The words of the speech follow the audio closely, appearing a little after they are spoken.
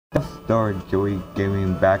Starkid Joey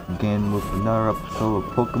Gaming back again with another episode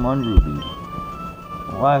of Pokemon Ruby.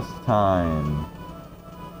 Last time,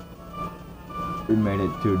 we made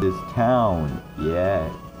it to this town,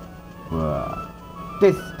 yes.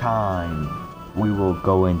 This time, we will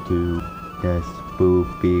go into the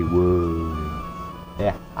spooky woods.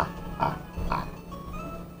 Yeah,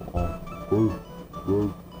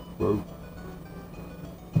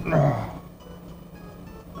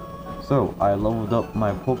 So, I leveled up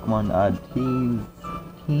my Pokemon a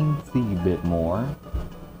teensy bit more.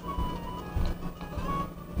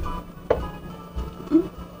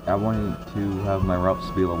 I wanted to have my routes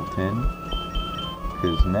be level 10,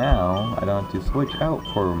 because now I don't have to switch out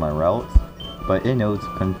for my routes, but it knows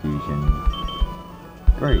confusion.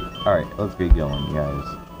 Great, alright, let's get going, guys.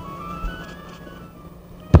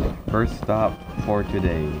 First stop for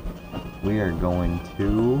today, we are going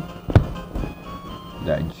to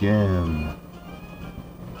that gym.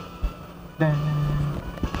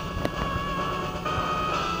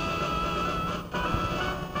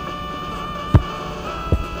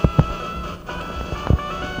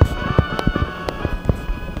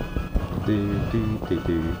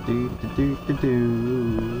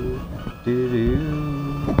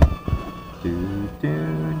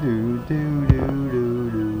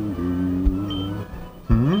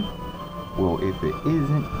 Well, if it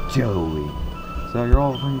isn't Joey. So you're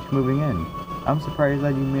all finished moving in. I'm surprised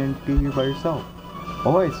that you managed to get here by yourself.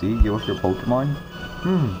 Oh, I see. You're with your Pokemon?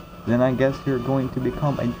 Then I guess you're going to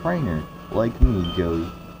become a trainer, like me, Joey.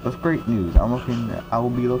 That's great news. I will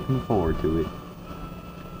be looking forward to it.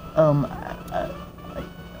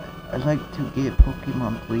 I'd like to get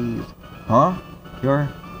Pokemon, please. Huh? You're...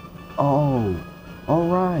 Oh.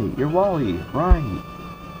 Alright. You're Wally. Right.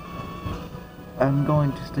 I'm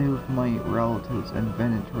going to stay with my relatives in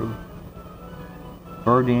Veneto.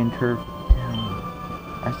 Birdie and Turf Town.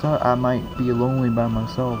 I thought I might be lonely by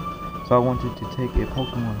myself, so I wanted to take a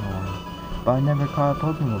Pokemon along. But I never caught a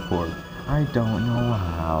Pokemon before. I don't know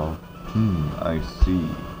how. I see.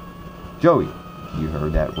 Joey, you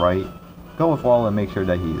heard that right. Go with Wally and make sure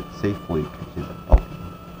that he safely catches a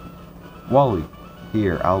Pokemon. Wally,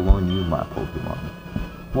 here, I'll loan you my Pokemon.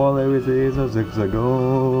 Wally is a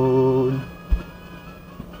Zigzagoon.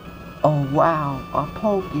 Oh wow, a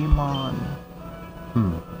Pokemon.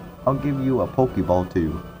 I'll give you a Pokeball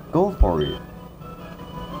too. Go for it.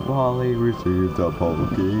 Wally receives a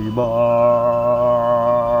Pokeball.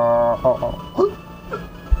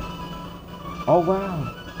 Oh wow.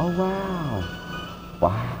 Oh wow.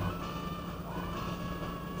 Wow.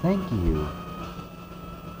 Thank you.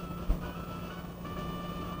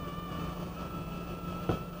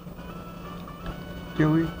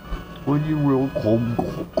 Joey, would you welcome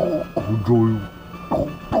Joey?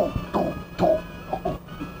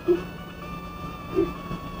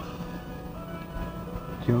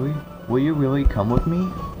 Joey, will you really come with me?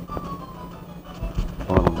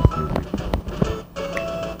 Oh,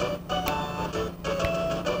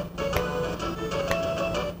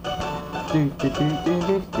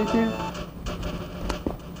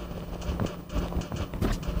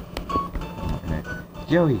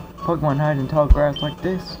 Joey, Pokemon hide in tall grass like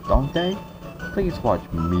this, don't they? Please watch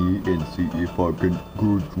me and see if I can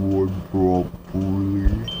catch one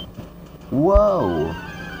properly. Whoa!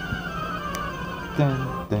 Dun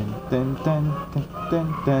dun dun dun dun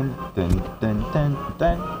dun dun dun dun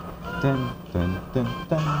dun dun dun dun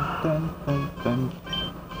dun dun dun dun.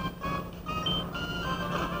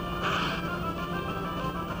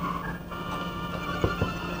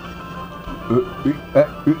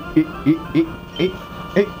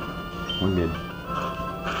 We're good.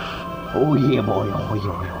 Oh yeah, boy. Oh yeah.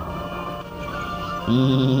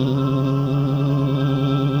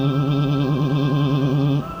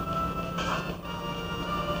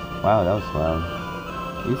 Wow, that was loud.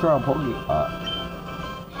 You throw a Pokemon.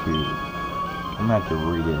 Shoot. I'm gonna have to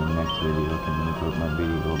read it in the next video. I can put my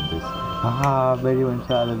video of this. Haha, video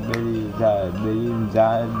inside a video, inside a video,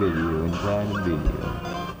 inside a video, inside a video.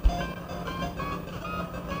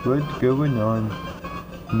 What's going on?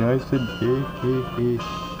 Nice and hey.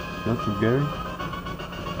 That's good.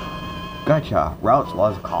 Gotcha. Routes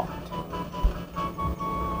was caught.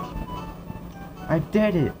 I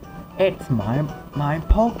did it. It's my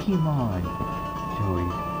Pokemon. Joey,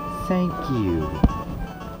 thank you.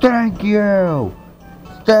 Thank you.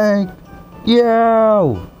 Thank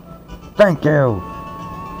you. Thank you.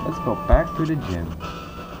 Let's go back to the gym.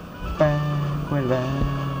 Bang.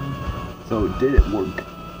 So did it work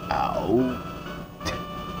out?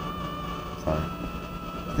 Sorry.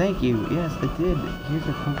 Thank you. Yes, I did. Here's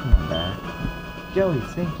your Pokemon back. Joey,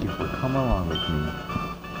 thank you for coming along with me.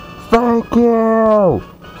 Thank you!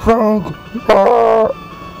 Frank!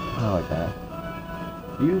 I like that.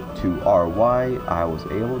 You two are why I was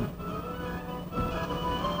able to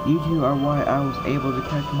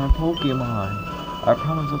catch my Pokemon. I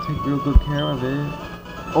promise I'll take real good care of it.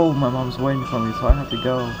 Oh, my mom's waiting for me, so I have to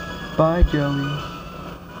go. Bye, Joey.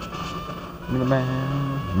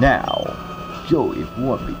 Now, Joey, if you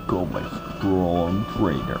want to become a strong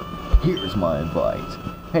trainer, here's my advice.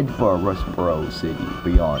 Head for Rustboro City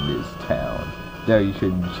beyond this town. There you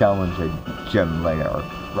should challenge a gym leader,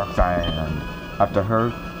 Roxanne. After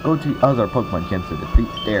her, go to other Pokemon gyms to defeat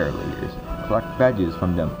their leaders. Collect badges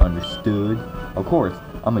from them, understood? Of course,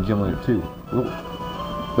 I'm a gym leader too. We'll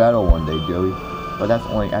battle one day, Joey. But that's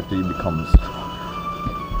only after you become stronger.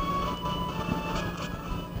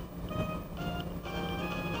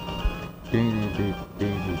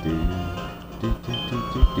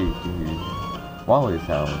 Wally's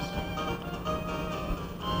house.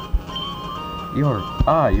 You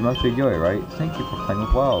must be Joey, right? Thank you for playing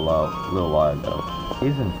with Wall a little while ago.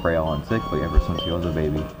 He's been frail and sickly ever since he was a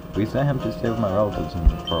baby. We sent him to stay with my relatives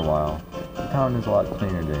for a while. The town is a lot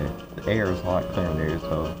cleaner there. The air is a lot cleaner there,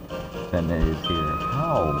 than it is here.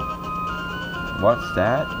 How? What's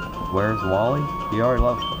that? Where's Wally? He already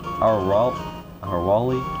left our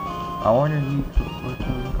Wally. I wonder if he where he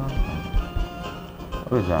come from.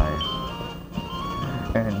 His eyes.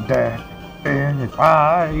 And death in his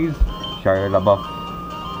eyes. Shia LaBeouf.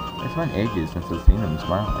 It's been ages since I've seen him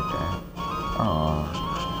smile like that. Aww.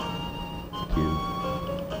 Cute.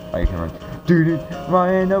 Oh, you can run. Dude,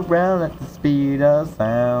 running around at the speed of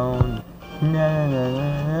sound. Na, na,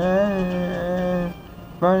 na, na.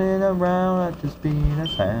 Running around at the speed of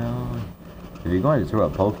sound. If you're going to throw a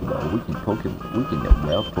Pokeball, we can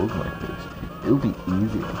develop Pokemon first. It'll be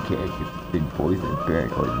easy to catch if it's been poisoned,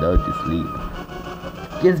 burnt, or lulled to sleep.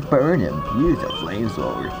 Just burn him. Use a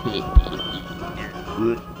flamethrower.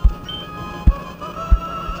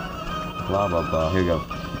 Blah blah blah. Here we go.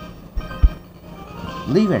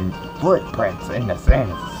 Leaving footprints in the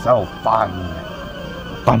sand is so fun.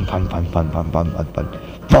 Fun.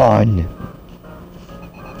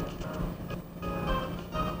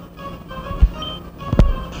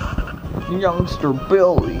 Youngster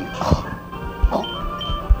Billy.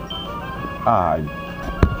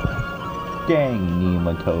 Dang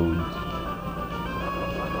nematodes.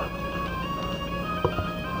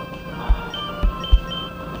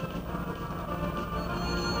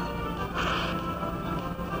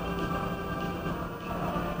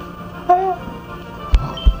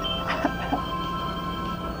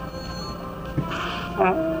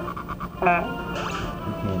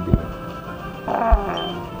 You can't do it.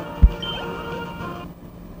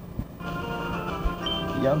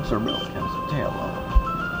 Youngster Billy has a tail on.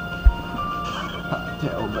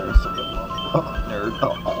 Tail bear sucking nerd.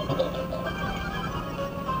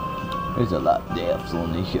 There's a lot of deaths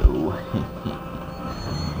on the show.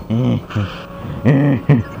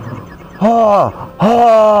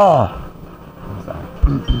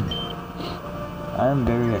 I'm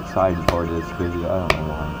very excited for this video. I don't know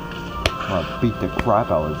why. I'm gonna beat the crap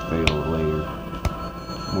out of this video later.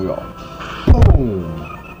 We all boom!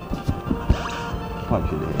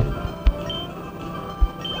 Punch it in.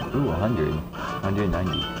 Ooh, 100.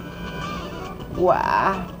 190.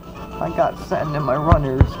 Wow! I got sand in my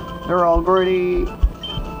runners. They're all gritty.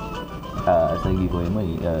 Thank you for your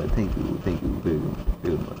money. Thank you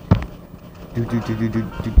very much.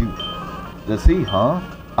 The sea, huh?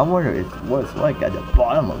 I wonder what it's like at the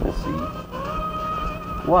bottom of the sea.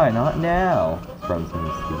 Why not now? It's from the sea.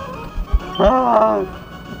 Ah!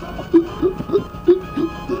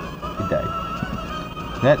 He died.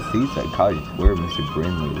 That seaside cottage is where Mr.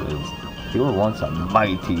 Brinley lives. He was once a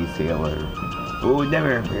mighty sailor who would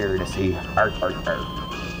never fear the sea.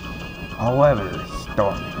 However,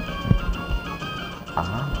 stormy. I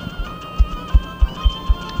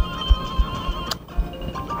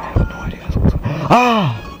have no idea. Oh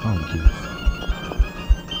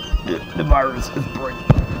jeez. The virus is breaking.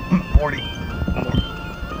 Morty.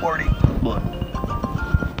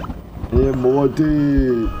 Hey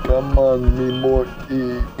Morty, come on me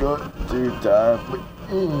Morty, got to dive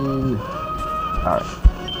in. Alright.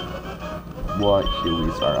 What should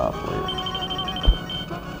we start off with?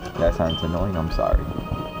 That sounds annoying, I'm sorry.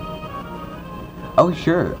 Oh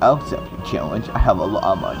sure, I'll accept your challenge. I have a lot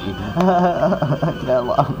of money. I got a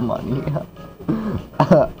lot of money.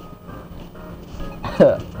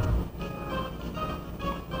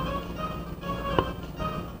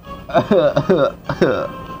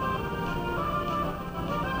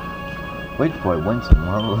 Which boy Winston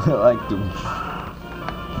would like to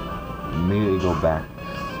immediately go back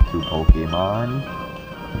to Pokemon.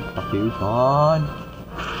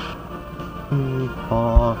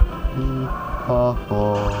 Hee-haw, hee-haw.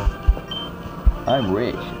 I'm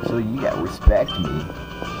rich, so you gotta respect me.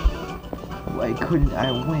 Why couldn't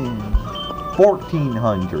I win?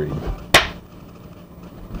 1,400.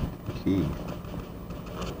 Gee.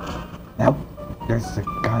 Now, there's a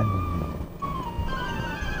gun.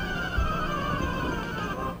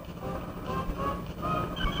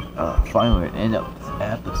 Finally, it ended up this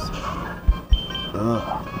episode.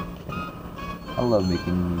 Ugh. I love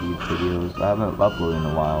making these videos. I haven't uploaded in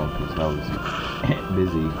a while because I was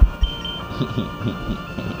busy.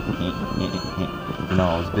 I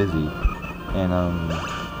was busy, and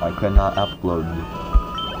I could not upload,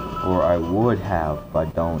 or I would have,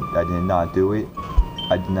 but I did not do it.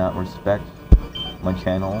 I did not respect my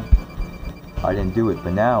channel. I didn't do it,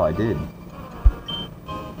 but now I did.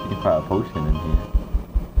 You can probably post it in here.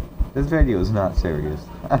 This video is not serious.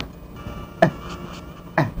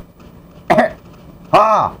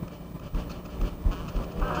 Ah!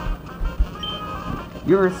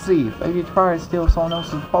 You're a thief. If you try to steal someone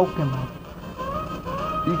else's Pokemon,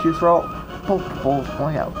 you just throw Pokeballs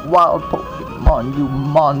playing out wild Pokemon, you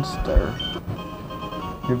monster.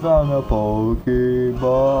 You found a Pokeball.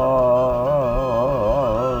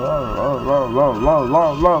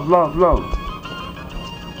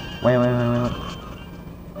 Wait.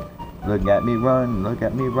 Look at me run, look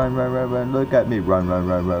at me run, look at me run.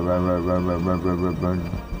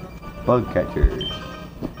 Bug catcher.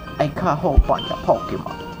 I caught a whole bunch of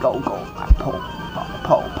Pokemon. Go, my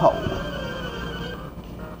po.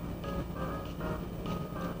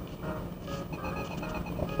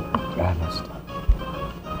 I messed up.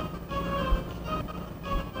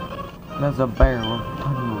 There's a bear with a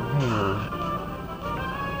ton of hair.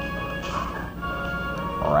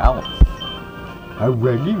 Or Alice. I'm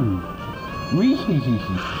ready.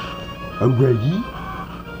 I'm ready.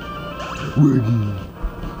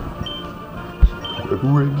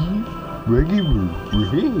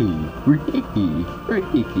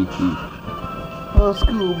 Oh,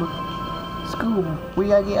 Scoob, we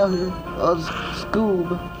gotta get out here. Oh, Scoob.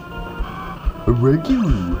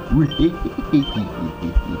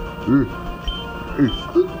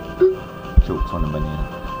 Jokes on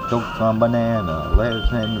a banana. Let's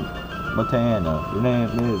hand Montana. Your name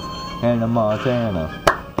is Hannah Montana.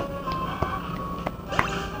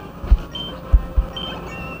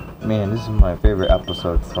 Man, this is my favorite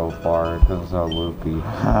episode so far because it's so loopy.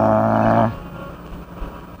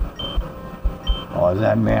 Oh, is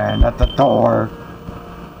that man at the door?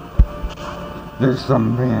 There's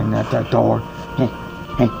some man at the door.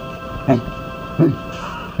 Hey.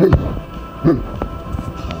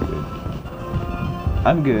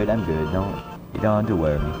 I'm good. You don't have to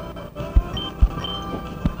worry.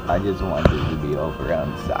 I just want this to be over.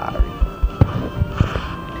 I'm sorry.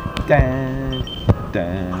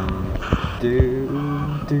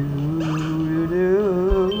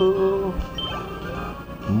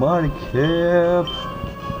 Mudkip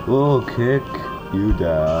will kick you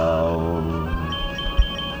down.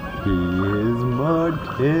 He is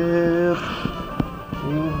Mudkip.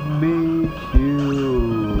 Will beat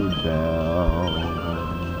you down.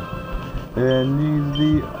 And he's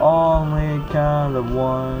the only kind of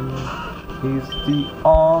one. He's the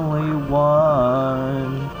only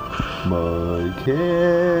one.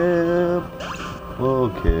 Mudkip will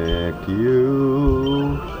kick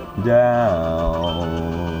you down.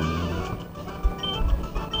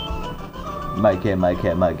 Mudkip.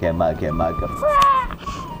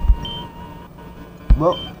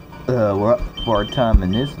 Well, we're up for our time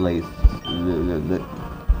in this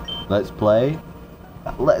let's play.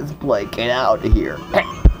 Get out of here.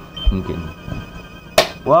 Okay.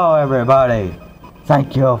 Well, everybody,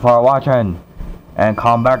 thank you for watching, and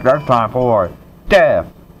come back next time for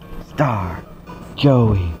Starkid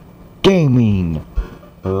Joey Gaming.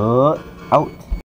 Out.